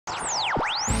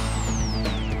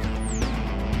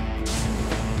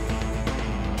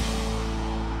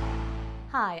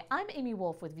Hi, I'm Amy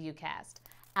Wolf with VUCast.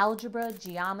 Algebra,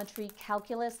 geometry,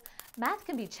 calculus, math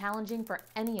can be challenging for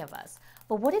any of us.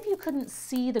 But what if you couldn't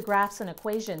see the graphs and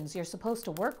equations you're supposed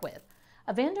to work with?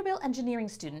 A Vanderbilt engineering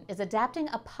student is adapting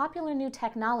a popular new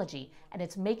technology, and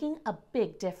it's making a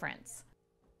big difference.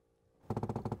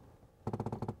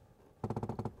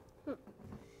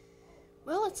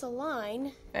 Well, it's a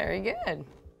line. Very good.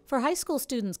 For high school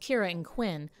students Kira and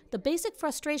Quinn, the basic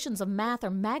frustrations of math are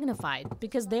magnified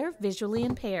because they're visually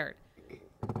impaired.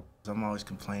 I'm always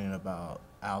complaining about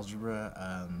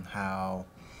algebra, how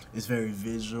it's very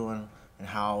visual and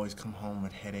how I always come home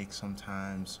with headaches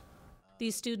sometimes.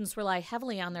 These students rely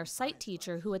heavily on their sight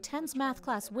teacher who attends math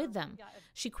class with them.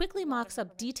 She quickly mocks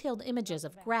up detailed images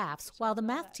of graphs while the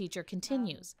math teacher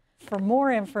continues. For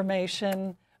more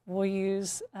information, we'll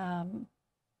use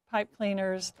pipe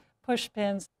cleaners, push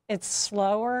pins. It's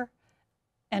slower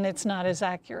and it's not as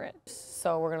accurate.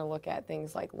 So we're going to look at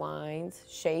things like lines,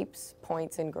 shapes,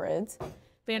 points, and grids.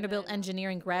 Vanderbilt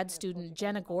engineering grad student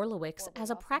Jenna Gorlowicz has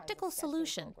a practical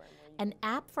solution, an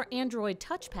app for Android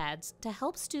touchpads to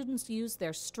help students use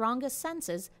their strongest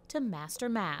senses to master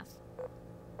math.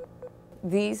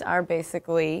 These are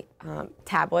basically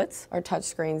tablets or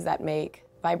touchscreens that make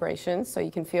vibrations, so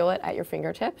you can feel it at your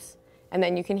fingertips, and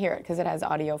then you can hear it because it has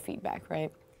audio feedback,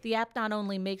 right? The app not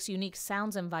only makes unique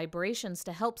sounds and vibrations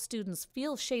to help students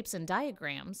feel shapes and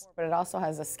diagrams, but it also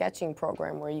has a sketching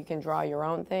program where you can draw your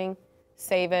own thing,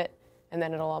 save it, and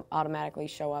then it'll automatically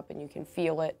show up and you can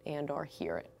feel it and or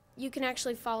hear it. You can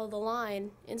actually follow the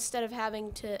line instead of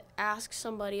having to ask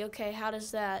somebody, okay, how does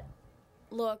that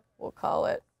look? We'll call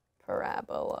it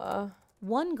parabola.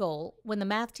 One goal, when the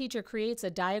math teacher creates a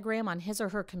diagram on his or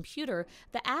her computer,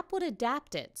 the app would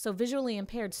adapt it so visually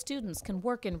impaired students can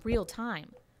work in real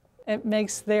time. It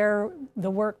makes the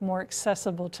work more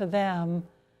accessible to them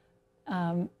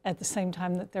at the same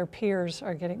time that their peers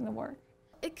are getting the work.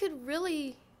 It could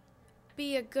really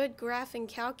be a good graphing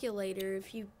calculator.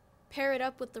 If you pair it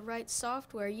up with the right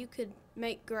software, you could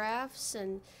make graphs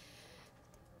and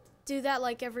do that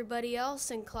like everybody else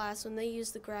in class when they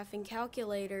use the graphing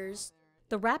calculators.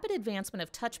 The rapid advancement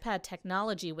of touchpad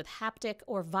technology with haptic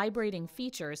or vibrating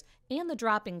features and the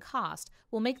drop in cost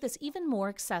will make this even more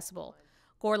accessible.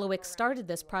 Gorlowicz started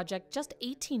this project just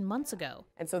 18 months ago.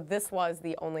 And so this was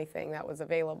the only thing that was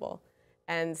available.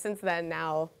 And since then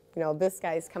now, this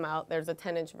guy's come out. There's a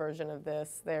 10-inch version of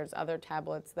this. There's other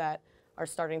tablets that are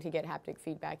starting to get haptic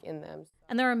feedback in them.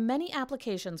 And there are many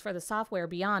applications for the software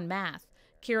beyond math.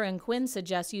 Kira and Quinn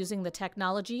suggest using the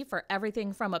technology for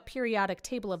everything from a periodic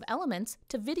table of elements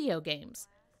to video games.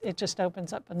 It just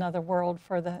opens up another world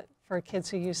for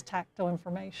kids who use tactile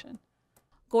information.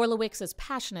 Gorlowicz is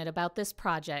passionate about this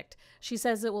project. She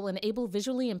says it will enable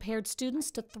visually impaired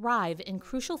students to thrive in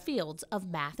crucial fields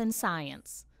of math and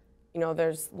science.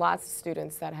 There's lots of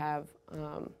students that have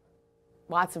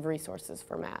lots of resources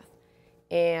for math.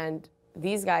 And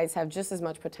these guys have just as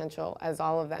much potential as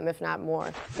all of them, if not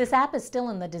more. This app is still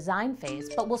in the design phase,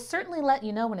 but we'll certainly let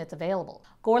you know when it's available.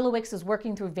 Gorlowicz is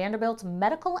working through Vanderbilt's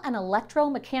Medical and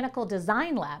Electromechanical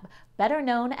Design Lab, better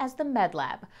known as the Med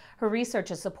Lab. Her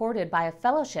research is supported by a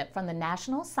fellowship from the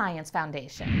National Science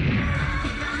Foundation.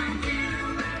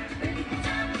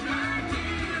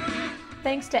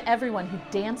 Thanks to everyone who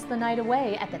danced the night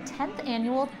away at the 10th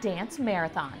annual Dance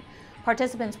Marathon.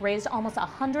 Participants raised almost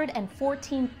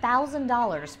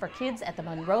 $114,000 for kids at the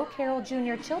Monroe Carroll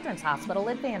Jr. Children's Hospital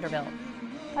at Vanderbilt.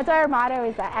 That's why our motto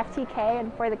is FTK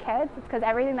and for the kids. It's because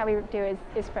everything that we do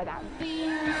is for them.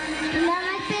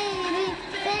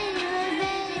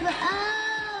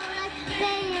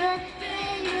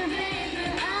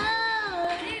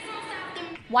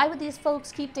 Why would these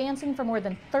folks keep dancing for more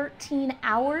than 13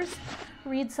 hours?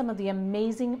 Read some of the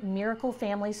amazing Miracle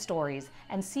Family stories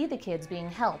and see the kids being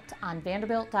helped on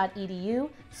vanderbilt.edu.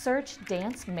 Search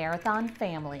Dance Marathon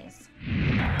Families.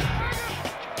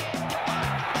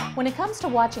 When it comes to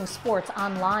watching sports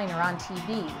online or on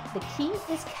TV, the key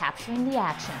is capturing the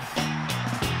action.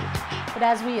 But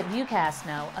as we at VUCast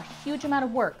know, a huge amount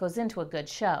of work goes into a good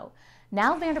show.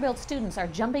 Now Vanderbilt students are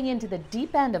jumping into the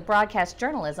deep end of broadcast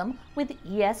journalism with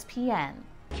ESPN.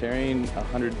 Carrying a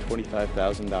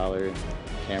 $125,000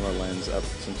 camera lens up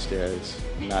some stairs,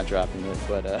 not dropping it,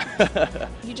 but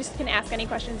You just can ask any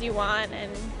questions you want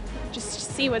and just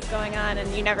see what's going on,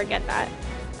 and you never get that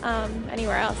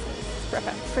anywhere else.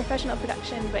 It's professional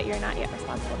production, but you're not yet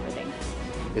responsible for things.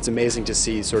 It's amazing to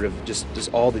see sort of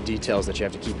just all the details that you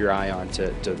have to keep your eye on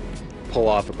to pull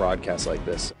off a broadcast like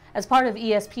this. As part of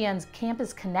ESPN's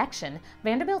Campus Connection,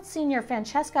 Vanderbilt senior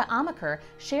Francesca Amaker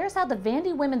shares how the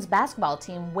Vandy women's basketball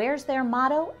team wears their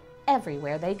motto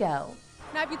everywhere they go.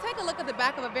 Now, if you take a look at the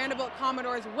back of a Vanderbilt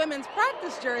Commodore's women's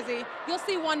practice jersey, you'll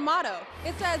see one motto.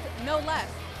 It says, no less.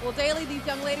 Well, daily, these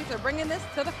young ladies are bringing this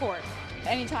to the court.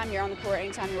 Anytime you're on the court,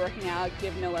 anytime you're working out,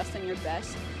 give no less than your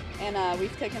best. And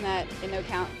we've taken that into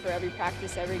account for every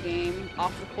practice, every game,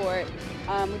 off the court.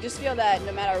 We just feel that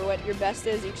no matter what your best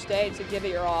is each day, to give it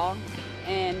your all,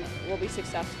 and we'll be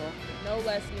successful. No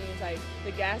less means like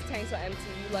the gas tanks are empty,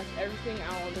 you left everything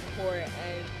out on the court,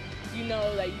 and you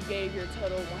know that you gave your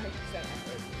total 100%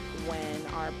 effort.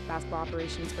 When our basketball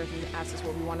operations person asked us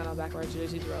what we wanted on the back of our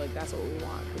jerseys, we were like, that's what we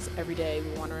want. Because every day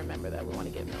we want to remember that we want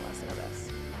to give no less than our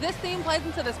best. This theme plays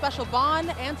into the special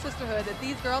bond and sisterhood that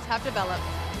these girls have developed.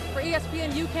 For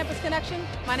ESPN U Campus Connection,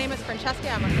 my name is Francesca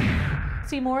Emma.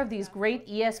 See more of these great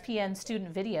ESPN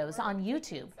student videos on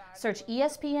YouTube. Search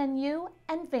ESPN U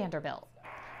and Vanderbilt.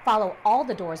 Follow all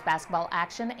the Doors basketball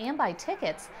action and buy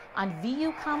tickets on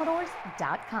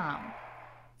VUCommodores.com.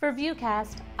 For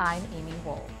VUCast, I'm Amy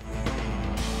Wool.